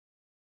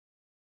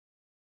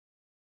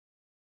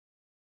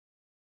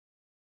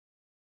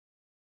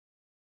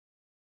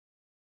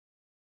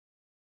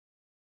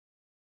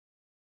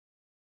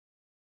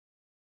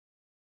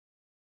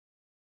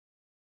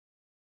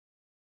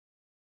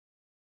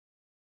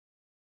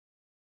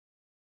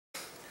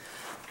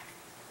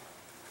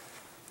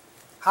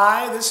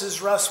Hi, this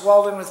is Russ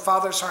Walden with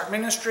Father's Heart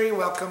Ministry.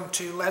 Welcome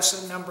to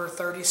lesson number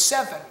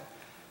 37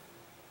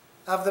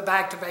 of the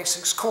Back to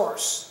Basics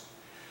course.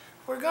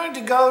 We're going to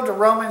go to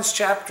Romans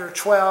chapter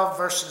 12,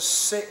 verses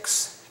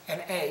 6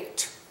 and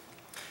 8,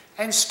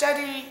 and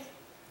study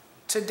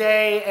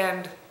today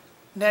and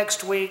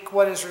next week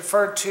what is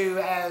referred to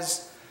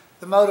as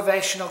the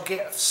motivational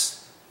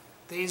gifts.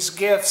 These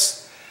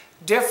gifts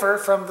differ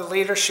from the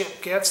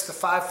leadership gifts, the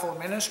fivefold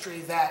ministry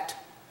that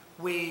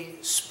we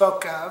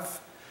spoke of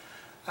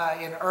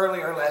in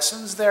earlier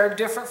lessons. They're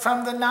different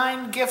from the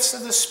 9 gifts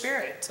of the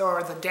Spirit,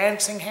 or the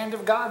dancing hand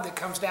of God that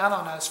comes down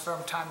on us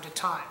from time to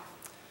time.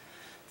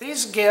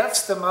 These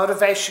gifts, the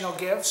motivational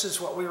gifts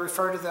is what we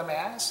refer to them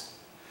as,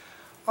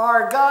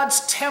 are God's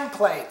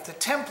template, the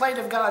template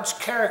of God's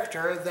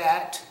character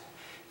that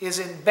is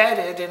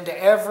embedded into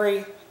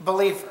every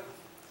believer.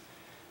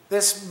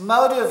 This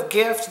motive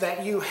gift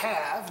that you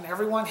have, and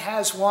everyone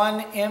has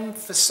one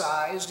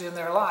emphasized in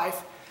their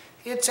life,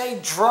 it's a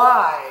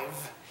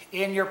drive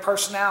in your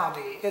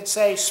personality. It's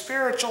a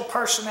spiritual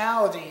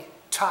personality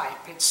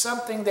type. It's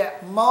something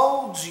that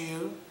molds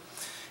you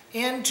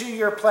into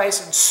your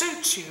place and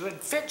suits you and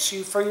fits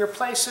you for your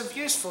place of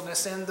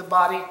usefulness in the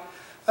body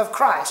of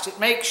Christ.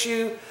 It makes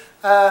you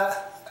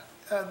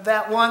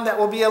that one that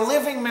will be a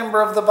living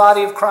member of the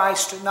body of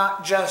Christ,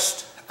 not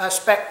just a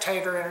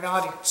spectator in an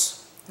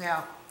audience.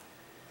 Now,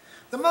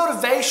 the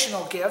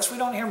motivational gifts, we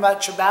don't hear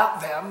much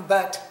about them,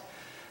 but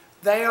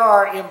they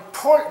are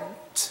important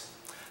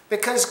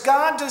because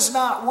God does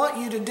not want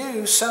you to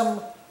do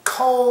some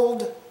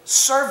cold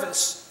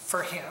service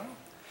for Him.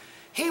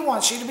 He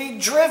wants you to be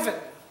driven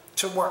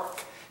to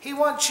work. He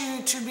wants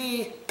you to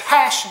be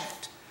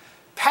passionate.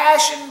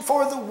 Passion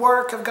for the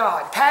work of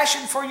God.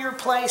 Passion for your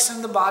place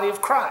in the body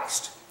of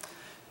Christ.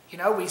 You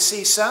know, we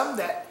see some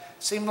that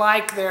seem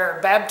like they're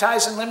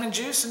baptized in lemon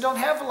juice and don't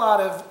have a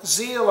lot of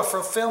zeal or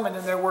fulfillment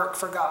in their work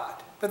for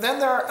God. But then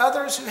there are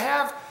others who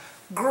have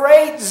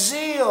great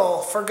zeal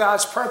for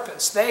God's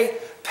purpose. They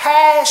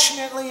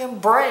passionately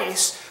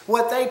embrace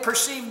what they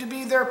perceive to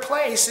be their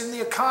place in the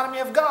economy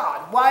of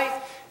God.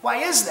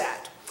 Why is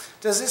that?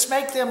 Does this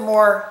make them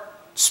more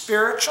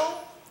spiritual?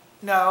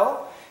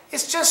 No.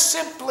 It's just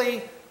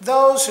simply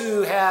those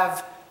who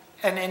have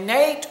an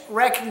innate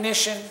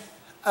recognition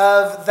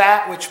of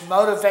that which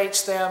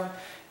motivates them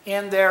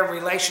in their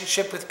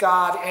relationship with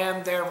God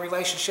and their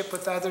relationship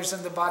with others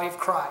in the body of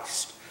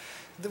Christ.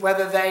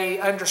 Whether they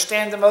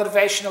understand the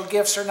motivational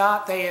gifts or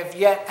not, they have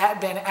yet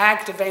been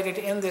activated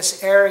in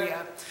this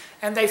area.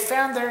 And they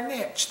found their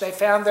niche. They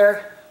found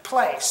their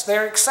place.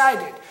 They're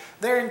excited.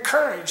 They're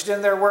encouraged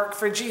in their work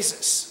for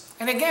Jesus.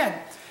 And again,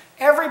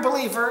 every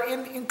believer,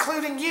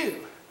 including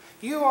you,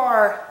 you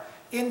are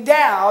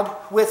endowed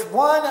with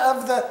one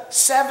of the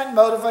 7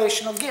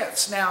 motivational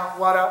gifts. Now,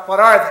 what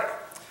are they?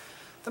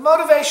 The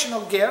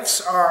motivational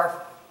gifts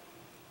are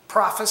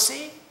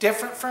prophecy,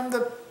 different from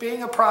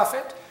being a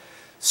prophet,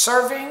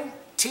 serving,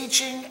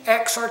 teaching,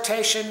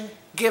 exhortation,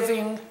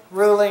 giving,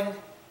 ruling,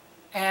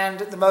 and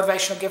the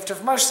motivational gift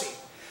of mercy.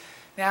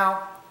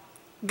 Now,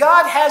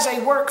 God has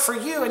a work for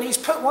you, and He's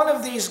put one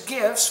of these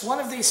gifts, one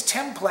of these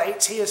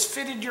templates, He has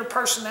fitted your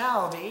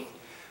personality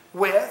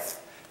with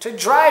to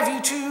drive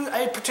you to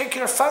a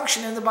particular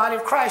function in the body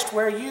of Christ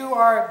where you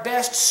are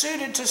best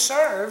suited to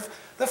serve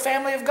the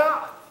family of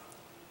God.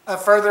 A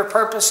further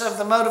purpose of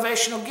the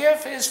motivational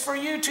gift is for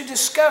you to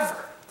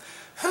discover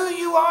who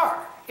you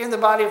are in the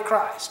body of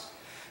Christ.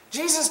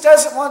 Jesus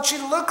doesn't want you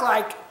to look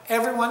like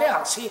everyone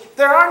else.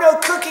 There are no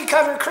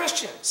cookie-cutter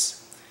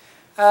Christians.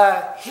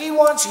 He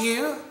wants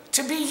you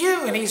to be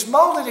you, and He's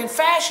molded and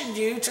fashioned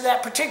you to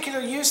that particular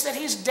use that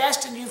He's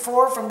destined you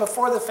for from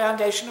before the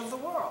foundation of the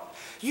world.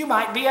 You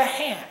might be a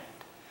hand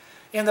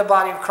in the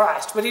body of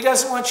Christ, but He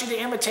doesn't want you to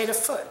imitate a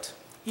foot.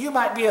 You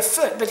might be a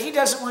foot, but He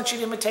doesn't want you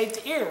to imitate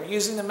the ear,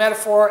 using the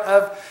metaphor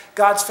of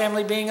God's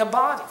family being a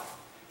body.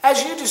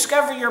 As you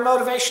discover your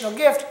motivational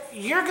gift,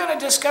 you're going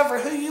to discover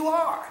who you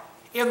are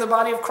in the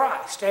body of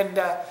Christ.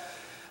 And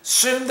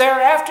soon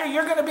thereafter,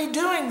 you're going to be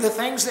doing the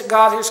things that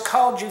God has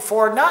called you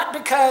for, not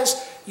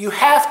because you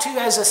have to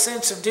as a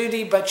sense of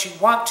duty, but you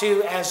want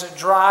to as a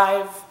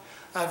drive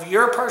of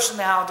your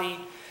personality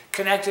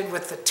connected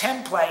with the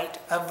template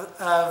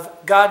of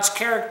God's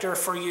character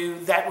for you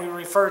that we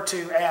refer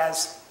to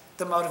as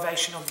the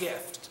motivational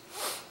gift.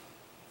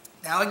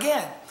 Now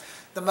again,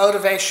 the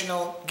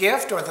motivational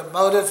gift or the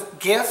motive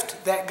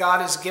gift that God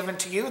has given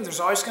to you, and there's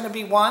always going to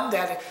be one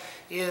that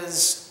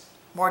is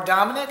more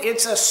dominant.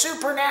 It's a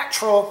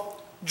supernatural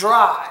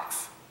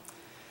drive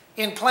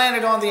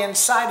implanted on the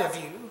inside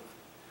of you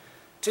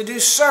to do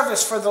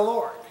service for the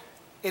Lord.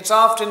 It's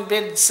often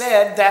been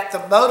said that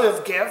the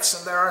motive gifts,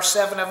 and there are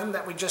 7 of them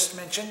that we just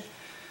mentioned,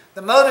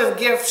 the motive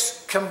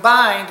gifts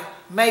combined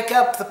make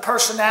up the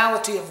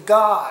personality of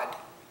God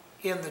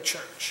in the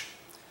church.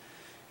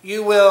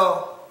 You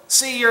will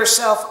see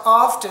yourself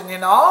often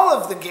in all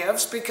of the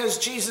gifts because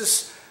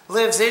Jesus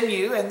lives in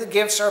you and the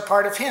gifts are a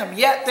part of Him.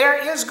 Yet there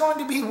is going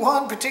to be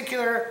one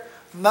particular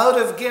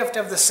motive gift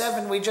of the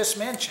 7 we just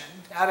mentioned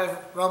out of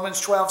Romans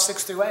 12,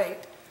 6 through 8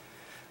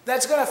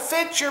 that's going to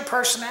fit your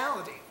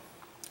personality.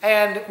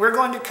 And we're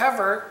going to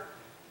cover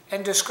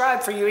and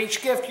describe for you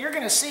each gift. You're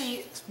going to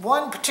see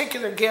one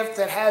particular gift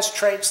that has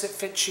traits that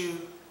fit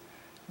you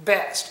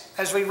best.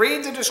 As we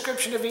read the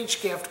description of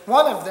each gift,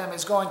 one of them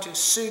is going to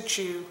suit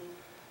you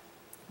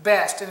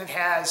best, and it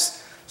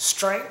has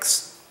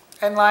strengths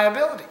and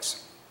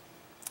liabilities.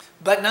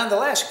 But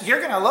nonetheless, you're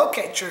going to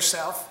locate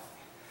yourself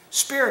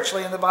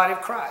spiritually in the body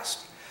of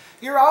Christ.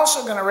 You're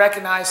also going to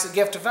recognize the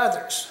gift of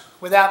others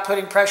without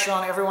putting pressure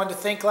on everyone to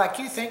think like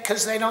you think,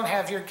 because they don't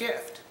have your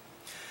gift.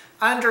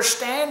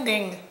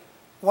 Understanding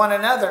one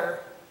another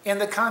in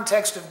the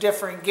context of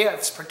differing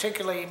gifts,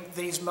 particularly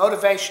these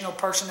motivational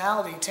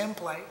personality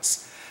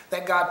templates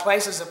that God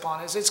places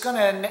upon us, it's going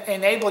to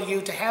enable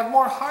you to have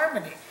more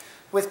harmony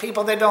with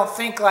people that don't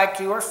think like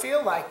you or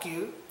feel like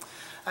you.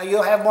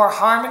 You'll have more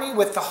harmony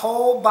with the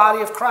whole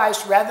body of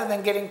Christ rather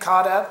than getting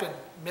caught up in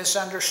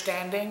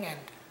misunderstanding and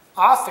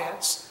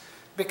offense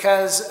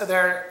because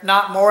they're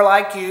not more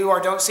like you or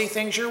don't see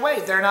things your way.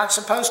 They're not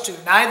supposed to.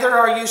 Neither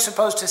are you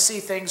supposed to see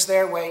things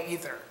their way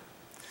either.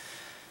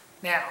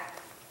 Now,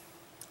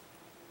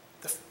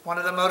 one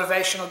of the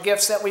motivational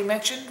gifts that we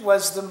mentioned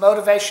was the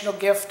motivational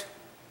gift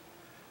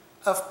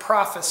of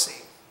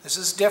prophecy. This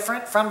is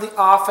different from the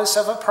office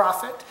of a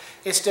prophet.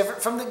 It's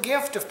different from the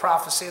gift of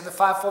prophecy in the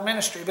fivefold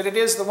ministry, but it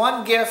is the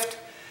one gift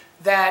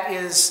that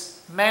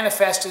is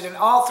manifested in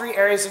all three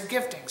areas of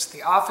giftings: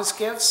 the office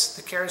gifts,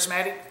 the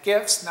charismatic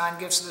gifts, 9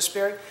 gifts of the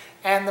Spirit,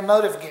 and the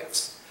motive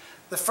gifts.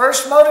 The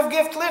first motive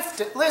gift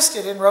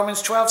listed in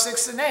Romans 12,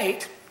 6 and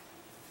 8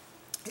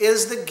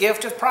 is the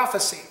gift of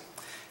prophecy.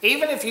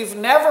 Even if you've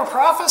never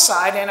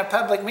prophesied in a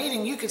public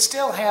meeting, you could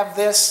still have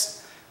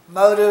this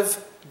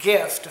motive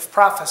gift of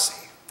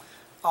prophecy.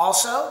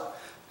 Also,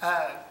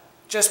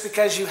 just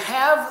because you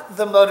have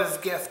the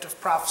motive gift of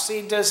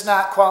prophecy does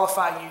not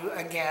qualify you,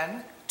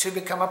 again, to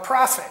become a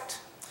prophet.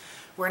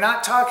 We're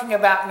not talking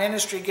about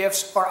ministry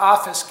gifts or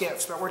office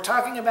gifts, but we're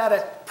talking about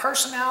a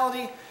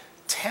personality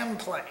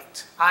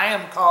template. I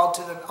am called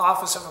to the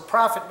office of a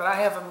prophet, but I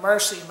have a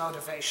mercy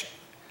motivation.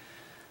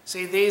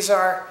 See, these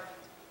are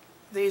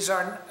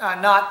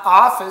not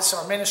office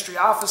or ministry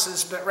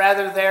offices, but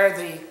rather they're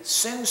the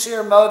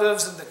sincere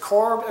motives and the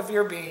core of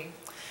your being.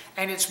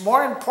 And it's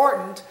more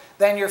important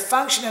than your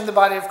function in the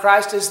body of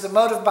Christ is the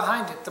motive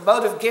behind it. The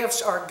motive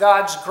gifts are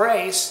God's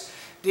grace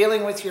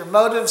dealing with your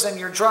motives and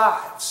your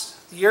drives.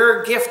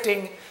 Your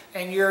gifting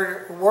and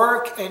your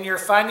work and your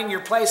finding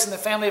your place in the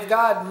family of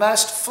God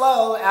must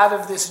flow out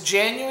of this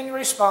genuine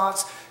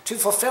response to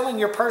fulfilling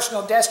your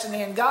personal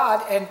destiny in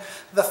God. And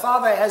the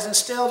Father has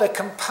instilled a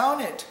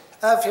component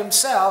of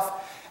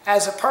Himself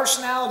as a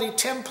personality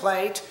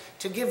template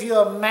to give you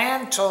a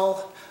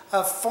mantle,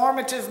 a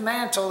formative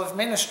mantle of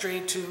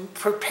ministry to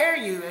prepare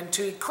you and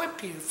to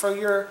equip you for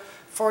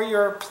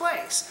your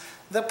place.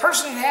 The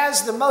person who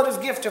has the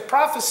motive gift of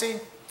prophecy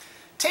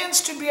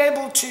tends to be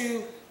able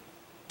to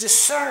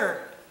discern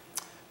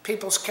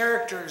people's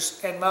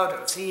characters and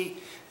motives.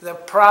 The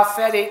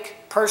prophetic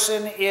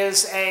person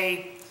tends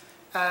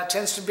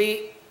to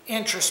be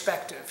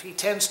introspective. He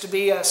tends to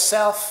be a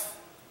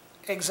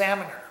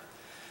self-examiner.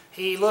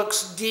 He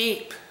looks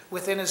deep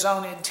within his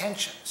own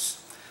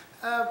intentions.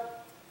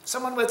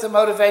 Someone with the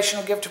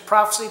motivational gift of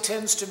prophecy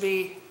tends to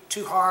be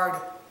too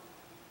hard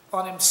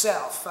on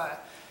himself.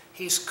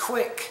 He's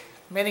quick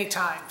many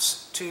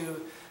times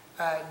to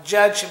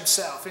judge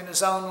himself in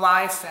his own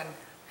life,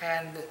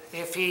 and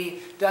if he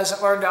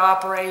doesn't learn to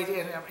operate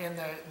in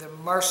the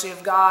mercy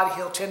of God,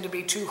 he'll tend to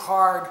be too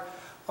hard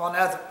on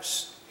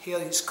others.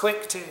 He's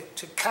quick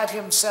to cut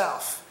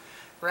himself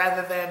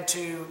rather than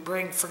to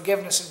bring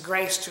forgiveness and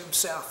grace to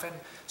himself. And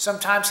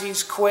sometimes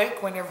he's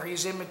quick, whenever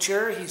he's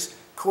immature, he's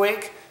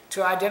quick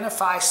to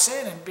identify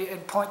sin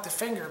and point the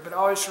finger. But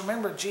always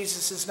remember,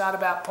 Jesus is not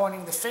about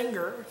pointing the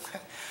finger.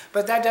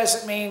 But that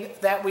doesn't mean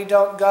that we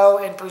don't go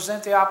and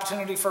present the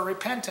opportunity for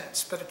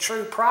repentance. But a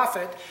true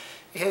prophet,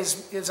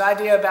 his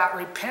idea about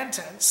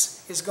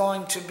repentance is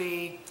going to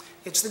be,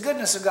 it's the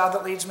goodness of God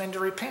that leads men to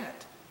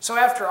repent. So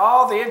after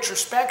all the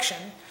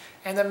introspection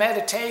and the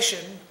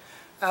meditation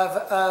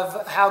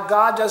of how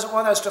God doesn't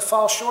want us to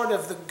fall short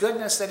of the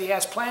goodness that He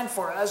has planned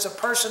for us, a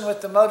person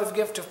with the motive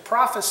gift of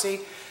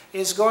prophecy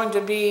is going to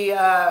be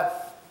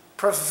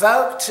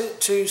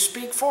provoked to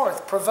speak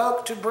forth,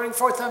 provoked to bring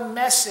forth a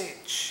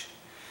message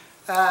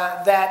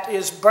that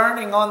is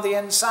burning on the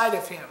inside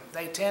of him.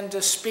 They tend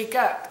to speak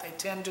up. They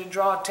tend to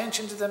draw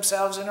attention to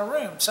themselves in a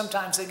room.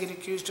 Sometimes they get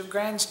accused of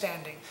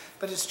grandstanding,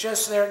 but it's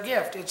just their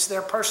gift. It's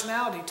their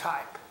personality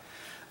type.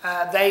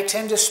 They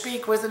tend to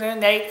speak with an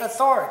innate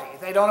authority.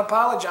 They don't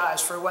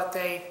apologize for what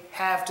they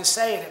have to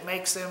say, and it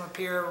makes them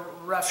appear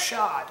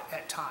roughshod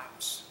at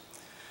times.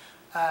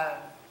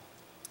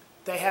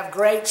 They have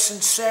great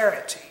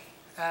sincerity.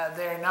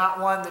 They're not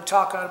one that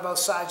talk out of both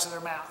sides of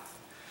their mouth.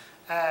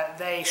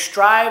 They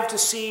strive to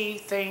see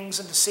things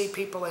and to see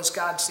people as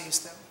God sees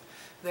them.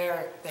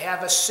 They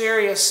have a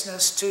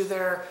seriousness to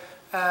their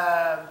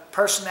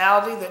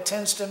personality that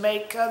tends to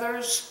make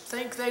others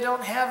think they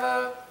don't have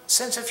a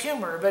sense of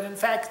humor, but in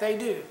fact they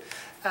do.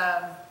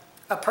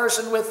 A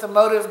person with the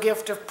motive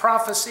gift of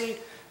prophecy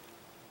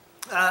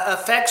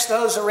affects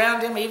those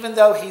around him, even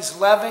though he's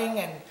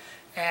loving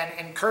and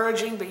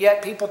encouraging, but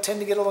yet people tend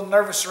to get a little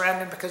nervous around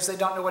him because they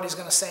don't know what he's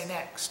going to say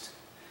next.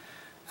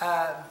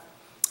 A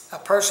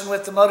person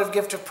with the motive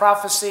gift of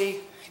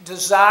prophecy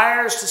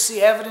desires to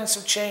see evidence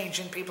of change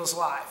in people's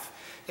life.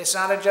 It's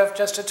not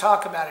just to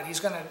talk about it. He's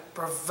going to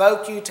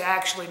provoke you to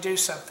actually do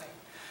something.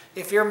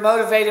 If you're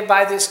motivated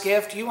by this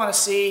gift, you want to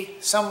see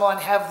someone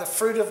have the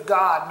fruit of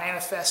God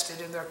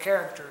manifested in their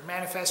character,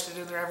 manifested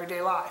in their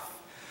everyday life.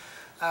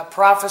 A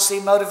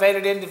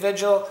prophecy-motivated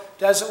individual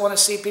doesn't want to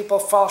see people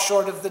fall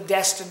short of the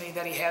destiny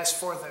that he has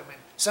for them. And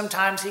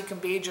sometimes he can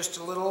be just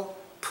a little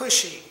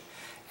pushy.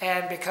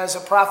 And because a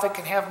prophet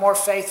can have more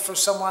faith for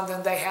someone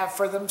than they have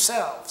for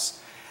themselves.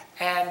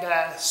 And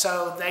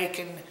so they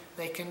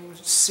can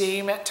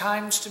seem at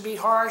times to be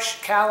harsh,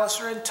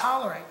 callous, or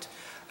intolerant.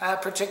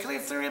 Particularly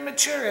if they're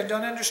immature and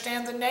don't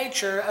understand the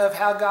nature of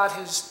how God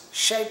has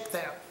shaped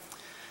them.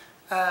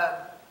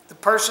 The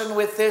person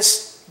with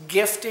this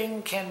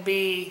gifting can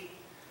be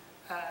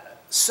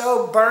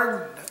so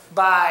burdened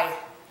by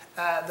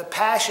the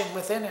passion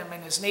within him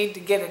and his need to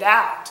get it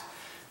out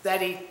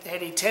that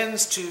he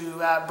tends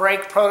to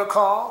break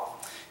protocol.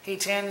 He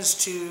tends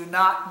to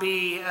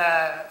be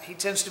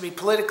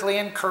politically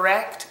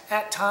incorrect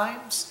at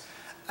times.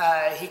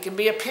 He can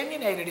be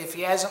opinionated if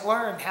he hasn't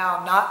learned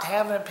how not to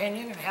have an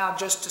opinion and how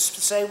just to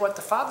say what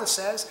the Father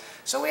says.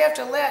 So we have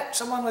to let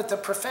someone with the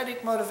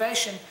prophetic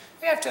motivation,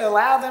 we have to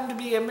allow them to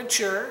be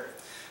immature,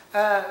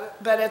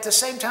 but at the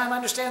same time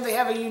understand they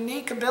have a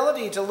unique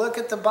ability to look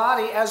at the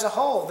body as a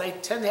whole. They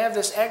tend to have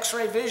this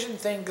X-ray vision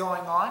thing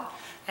going on,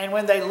 and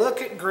when they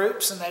look at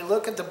groups and they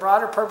look at the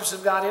broader purpose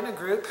of God in a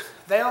group,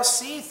 they'll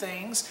see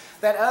things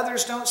that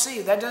others don't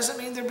see. That doesn't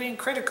mean they're being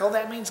critical.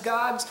 That means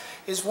God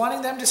is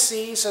wanting them to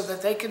see so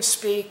that they can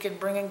speak and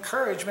bring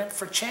encouragement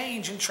for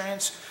change and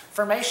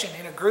transformation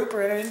in a group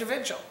or in an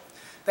individual.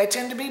 They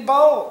tend to be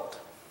bold,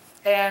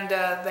 and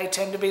they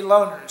tend to be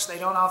loners. They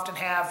don't often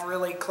have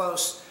really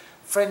close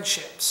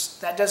friendships.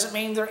 That doesn't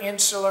mean they're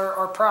insular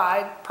or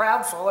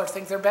proudful or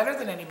think they're better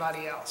than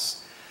anybody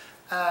else.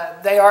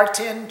 They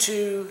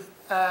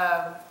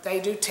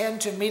do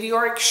tend to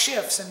meteoric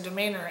shifts in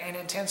demeanor and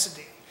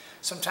intensity.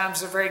 Sometimes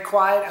they're very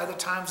quiet, other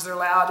times they're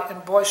loud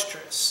and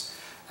boisterous.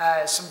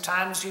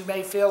 Sometimes you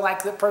may feel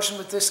like the person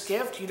with this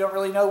gift, you don't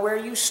really know where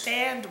you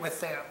stand with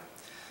them.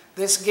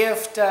 This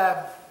gift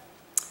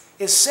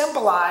is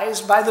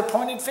symbolized by the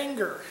pointed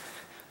finger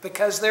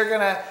because they're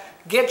going to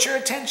get your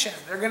attention.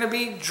 They're going to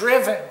be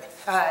driven.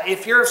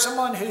 If you're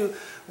someone who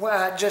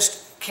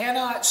just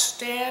cannot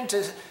stand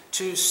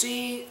to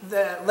see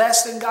the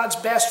less than God's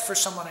best for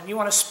someone, and you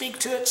want to speak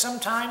to it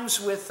sometimes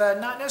with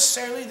not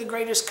necessarily the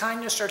greatest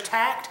kindness or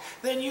tact,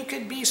 then you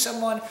could be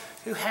someone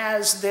who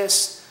has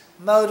this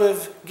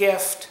motive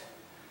gift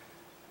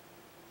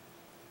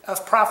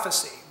of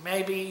prophecy.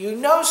 Maybe you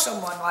know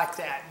someone like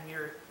that, and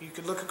you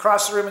could look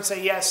across the room and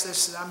say,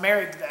 yes, I'm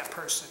married to that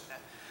person.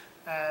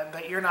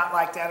 But you're not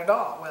like that at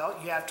all. Well,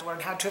 you have to learn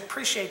how to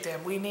appreciate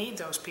them. We need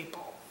those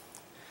people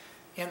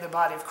in the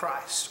body of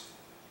Christ.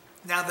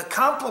 Now, the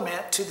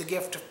complement to the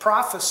gift of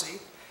prophecy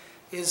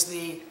is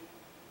the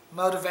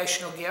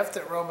motivational gift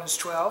that Romans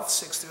 12,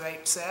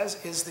 6-8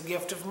 says, is the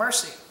gift of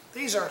mercy.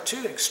 These are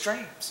two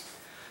extremes.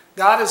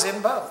 God is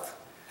in both.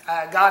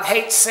 God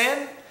hates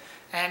sin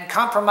and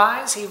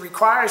compromise. He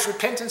requires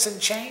repentance and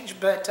change,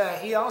 but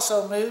he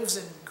also moves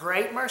in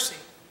great mercy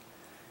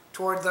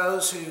toward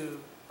those who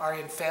are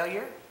in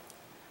failure.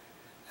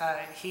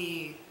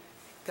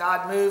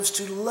 God moves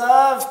to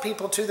love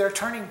people to their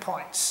turning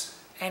points.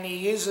 And he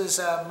uses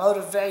a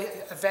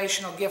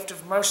motivational gift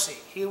of mercy.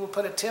 He will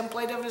put a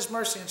template of his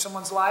mercy in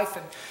someone's life.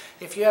 And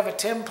if you have a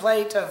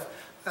template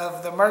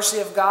of the mercy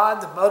of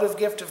God, the motive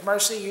gift of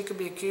mercy, you could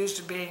be accused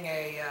of being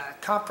a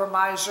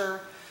compromiser,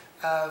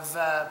 of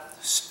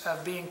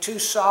being too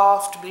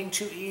soft, being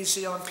too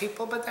easy on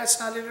people. But that's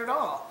not it at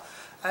all.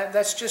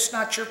 That's just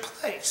not your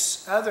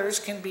place. Others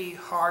can be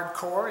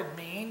hardcore and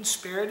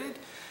mean-spirited.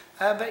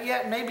 But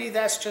yet maybe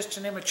that's just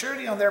an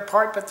immaturity on their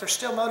part, but they're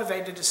still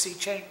motivated to see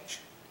change.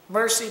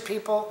 Mercy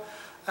people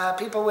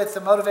with the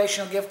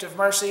motivational gift of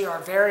mercy are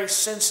very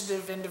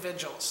sensitive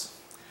individuals.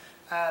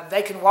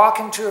 They can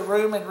walk into a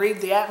room and read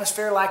the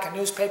atmosphere like a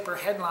newspaper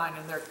headline,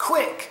 and they're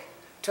quick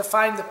to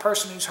find the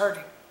person who's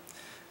hurting.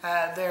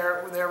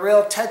 They're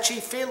real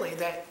touchy-feely.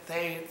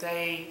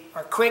 They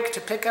are quick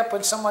to pick up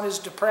when someone is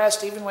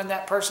depressed, even when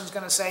that person's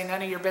going to say,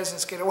 "None of your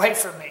business, get away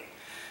from me."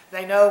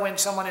 They know when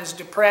someone is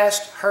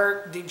depressed,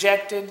 hurt,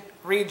 dejected,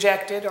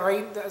 rejected,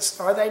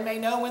 or they may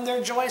know when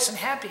they're joyous and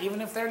happy, even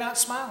if they're not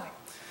smiling.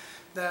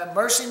 The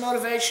mercy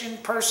motivation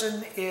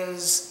person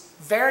is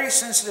very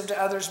sensitive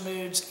to others'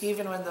 moods,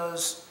 even when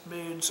those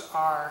moods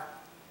are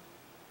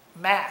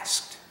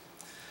masked.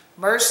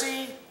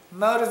 Mercy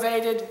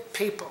motivated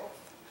people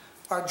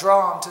are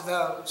drawn to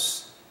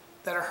those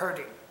that are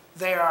hurting.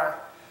 They are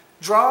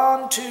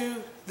drawn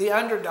to the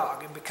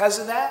underdog, and because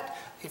of that,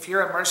 if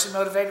you're a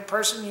mercy-motivated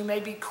person, you may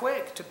be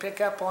quick to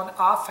pick up on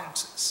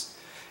offenses.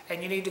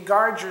 And you need to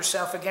guard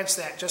yourself against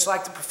that, just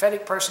like the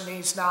prophetic person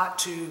needs not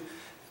to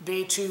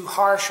be too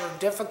harsh or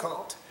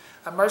difficult.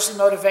 A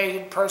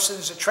mercy-motivated person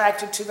is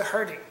attracted to the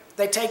hurting.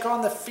 They take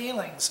on the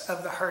feelings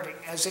of the hurting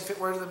as if it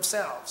were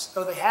themselves.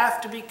 So they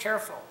have to be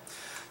careful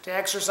to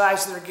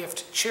exercise their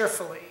gift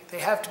cheerfully. They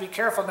have to be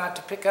careful not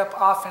to pick up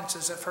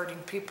offenses of hurting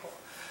people.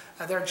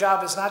 Their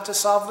job is not to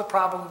solve the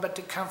problem, but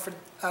to comfort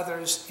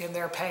others in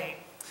their pain.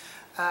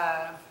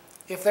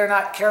 If they're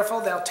not careful,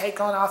 they'll take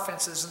on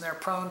offenses and they're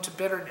prone to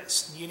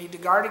bitterness. You need to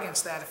guard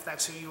against that if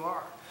that's who you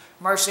are.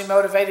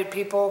 Mercy-motivated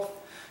people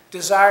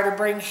desire to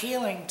bring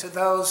healing to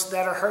those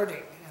that are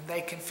hurting. And they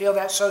can feel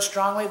that so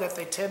strongly that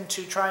they tend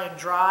to try and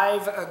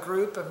drive a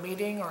group, a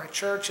meeting, or a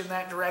church in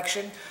that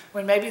direction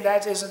when maybe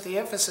that isn't the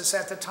emphasis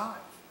at the time.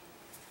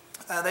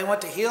 They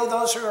want to heal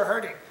those who are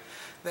hurting.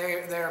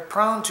 They're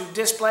prone to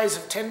displays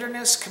of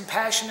tenderness,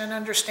 compassion, and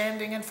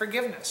understanding and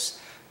forgiveness.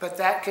 But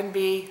that can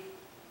be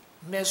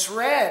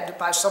misread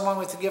by someone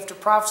with the gift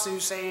of prophecy who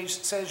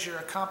says you're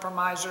a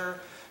compromiser,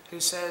 who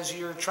says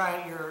you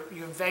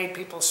invade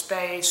people's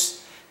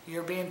space,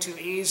 you're being too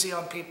easy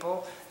on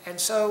people. And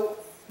so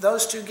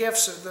those two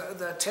gifts,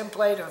 the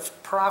template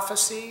of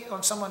prophecy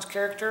on someone's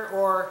character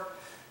or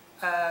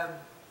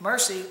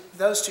mercy,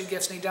 those two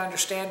gifts need to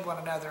understand one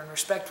another and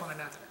respect one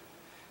another.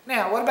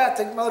 Now, what about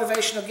the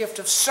motivational gift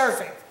of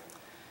serving?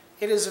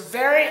 It is a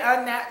very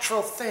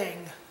unnatural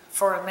thing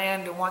for a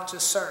man to want to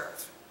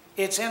serve.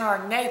 It's in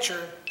our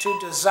nature to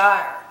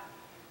desire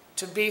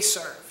to be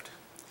served.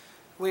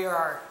 We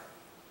are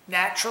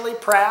naturally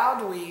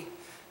proud. We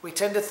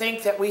tend to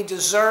think that we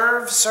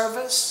deserve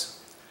service,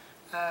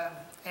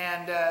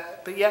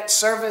 but yet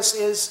service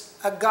is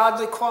a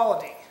godly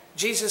quality.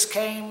 Jesus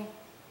came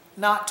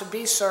not to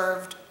be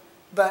served,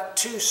 but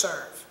to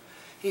serve.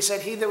 He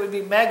said, "He that would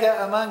be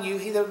mega among you,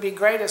 he that would be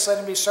greatest, let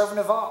him be servant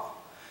of all."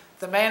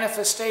 In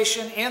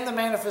the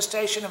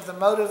manifestation of the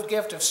motive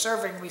gift of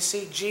serving, we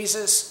see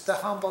Jesus, the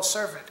humble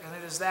servant, and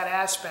it is that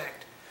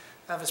aspect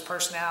of his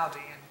personality.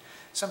 And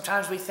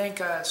sometimes we think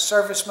a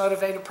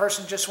service-motivated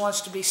person just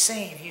wants to be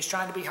seen. He's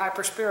trying to be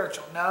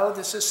hyper-spiritual. No,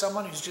 this is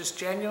someone who's just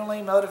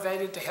genuinely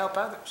motivated to help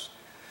others.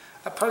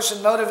 A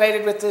person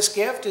motivated with this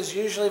gift is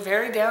usually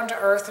very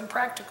down-to-earth and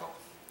practical.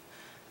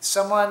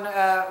 Someone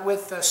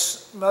with the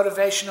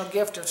motivational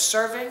gift of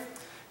serving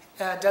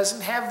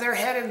doesn't have their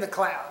head in the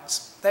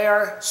clouds. They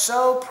are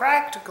so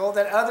practical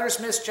that others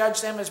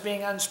misjudge them as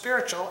being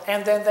unspiritual,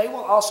 and then they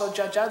will also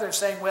judge others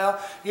saying, well,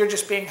 you're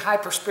just being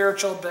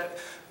hyper-spiritual, but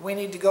we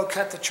need to go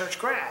cut the church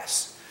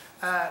grass.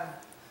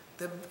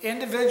 The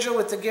individual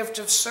with the gift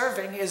of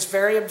serving is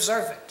very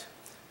observant.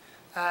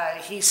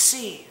 He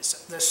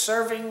sees the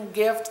serving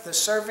gift, the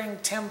serving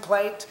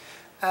template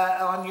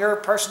on your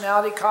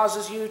personality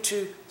causes you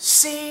to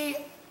see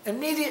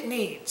immediate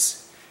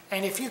needs.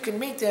 And if you can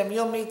meet them,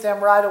 you'll meet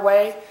them right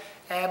away.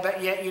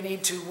 But yet you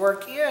need to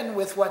work in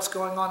with what's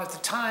going on at the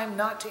time,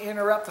 not to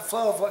interrupt the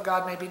flow of what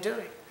God may be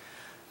doing.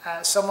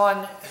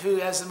 Someone who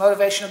has the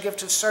motivational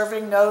gift of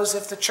serving knows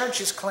if the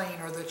church is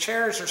clean or the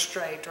chairs are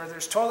straight or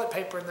there's toilet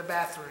paper in the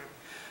bathroom.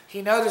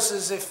 He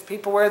notices if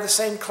people wear the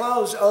same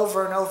clothes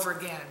over and over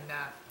again.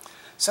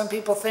 Some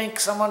people think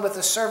someone with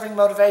a serving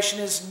motivation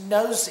is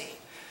nosy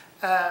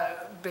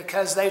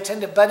because they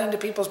tend to butt into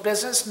people's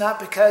business, not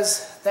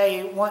because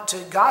they want to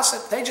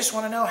gossip. They just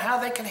want to know how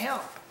they can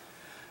help.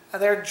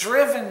 They're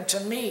driven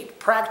to meet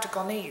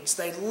practical needs.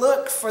 They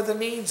look for the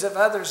needs of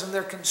others, and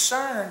they're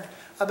concerned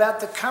about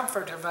the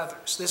comfort of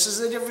others. This is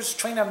the difference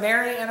between a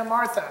Mary and a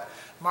Martha.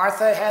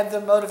 Martha had the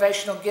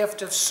motivational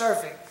gift of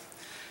serving.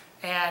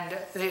 And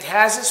it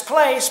has its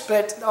place,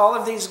 but all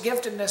of these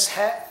gifts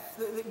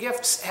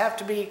have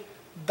to be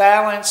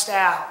balanced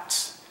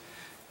out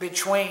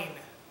between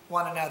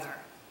one another.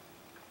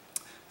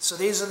 So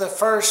these are the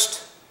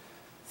first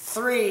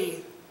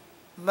three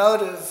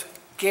motive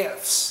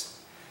gifts.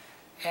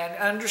 And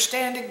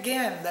understand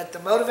again that the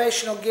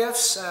motivational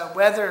gifts,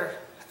 whether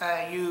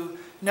you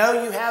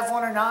know you have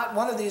one or not,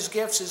 one of these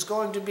gifts is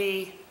going to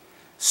be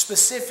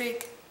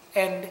specific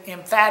and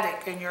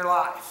emphatic in your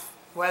life.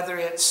 Whether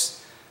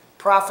it's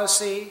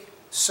prophecy,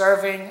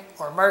 serving,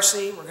 or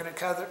mercy, we're going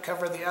to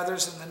cover the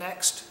others in the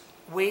next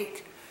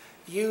week.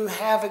 You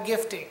have a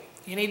gifting.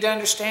 You need to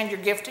understand your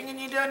gifting, and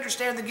you need to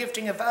understand the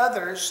gifting of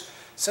others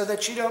so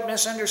that you don't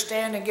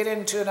misunderstand and get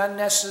into an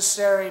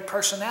unnecessary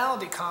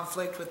personality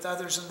conflict with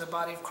others in the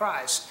body of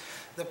Christ.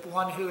 The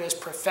one who is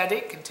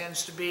prophetic and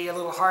tends to be a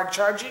little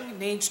hard-charging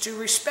needs to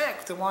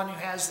respect the one who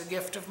has the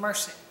gift of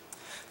mercy.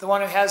 The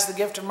one who has the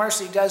gift of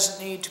mercy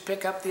doesn't need to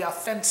pick up the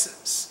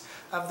offenses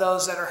of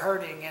those that are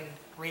hurting and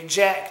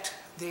reject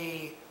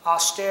the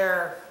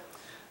austere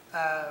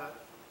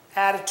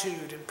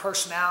attitude and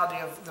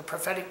personality of the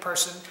prophetic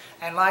person.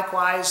 And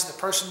likewise, the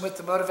person with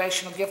the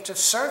motivational gift of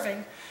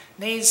serving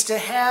needs to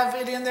have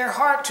it in their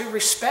heart to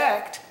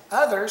respect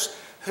others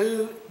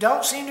who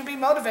don't seem to be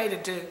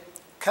motivated to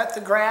cut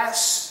the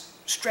grass,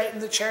 straighten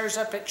the chairs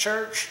up at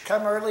church,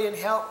 come early and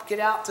help, get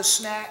out the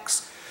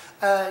snacks.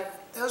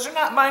 Those are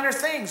not minor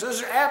things.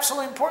 Those are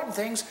absolutely important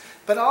things.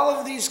 But all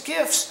of these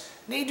gifts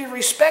need to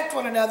respect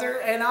one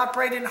another and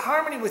operate in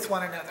harmony with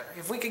one another.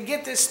 If we could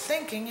get this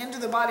thinking into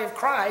the body of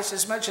Christ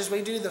as much as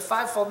we do the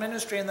fivefold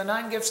ministry and the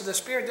 9 gifts of the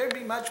Spirit, there'd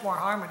be much more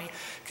harmony,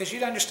 because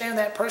you'd understand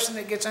that person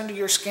that gets under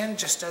your skin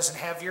just doesn't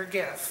have your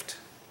gift.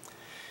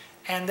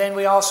 And then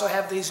we also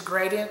have these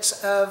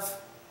gradients of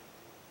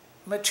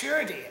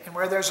maturity. And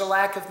where there's a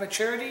lack of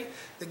maturity,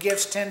 the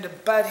gifts tend to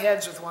butt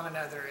heads with one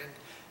another.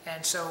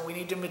 And so we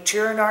need to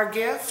mature in our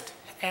gift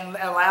and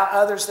allow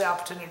others the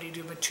opportunity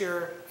to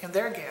mature in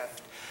their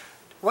gift.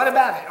 What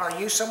about it?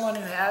 Are you someone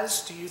who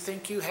do you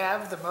think you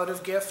have the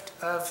motive gift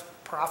of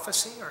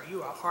prophecy? Are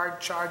you a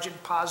hard-charging,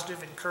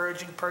 positive,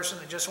 encouraging person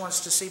that just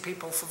wants to see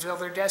people fulfill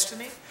their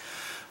destiny?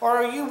 Or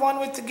are you one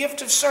with the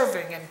gift of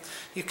serving, and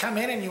you come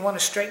in and you want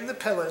to straighten the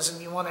pillows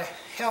and you want to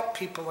help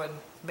people and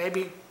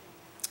maybe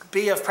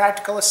be of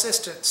practical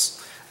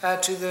assistance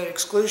to the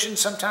exclusion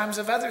sometimes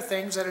of other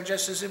things that are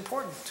just as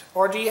important?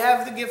 Or do you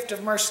have the gift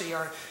of mercy?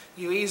 Are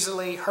you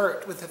easily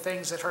hurt with the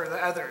things that hurt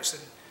others?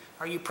 And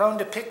are you prone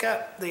to pick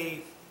up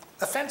the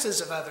offenses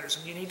of others?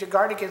 And you need to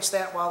guard against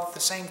that while at the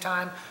same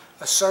time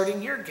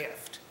asserting your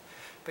gift.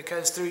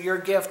 Because through your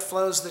gift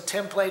flows the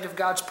template of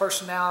God's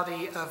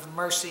personality of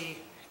mercy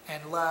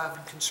and love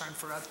and concern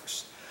for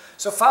others.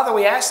 So Father,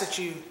 we ask that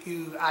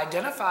you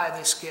identify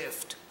this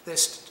gift,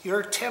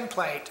 your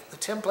template, the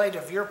template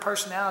of your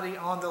personality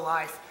on the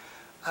life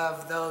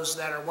of those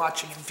that are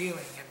watching and viewing.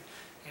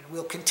 And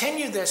we'll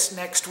continue this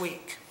next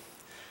week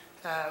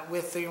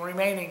with the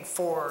remaining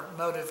 4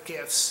 motive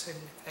gifts. And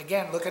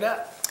again, look it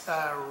up.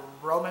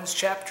 Romans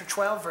chapter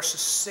 12, verses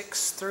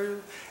 6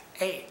 through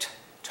 8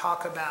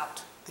 talk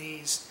about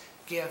these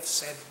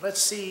gifts. And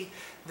let's see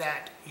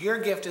that your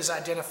gift is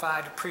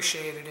identified,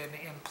 appreciated,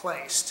 and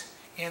placed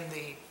in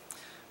the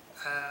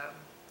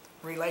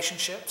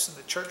relationships and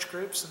the church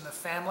groups and the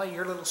family,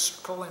 your little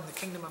circle in the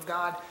kingdom of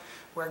God,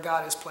 where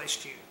God has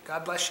placed you.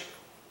 God bless you.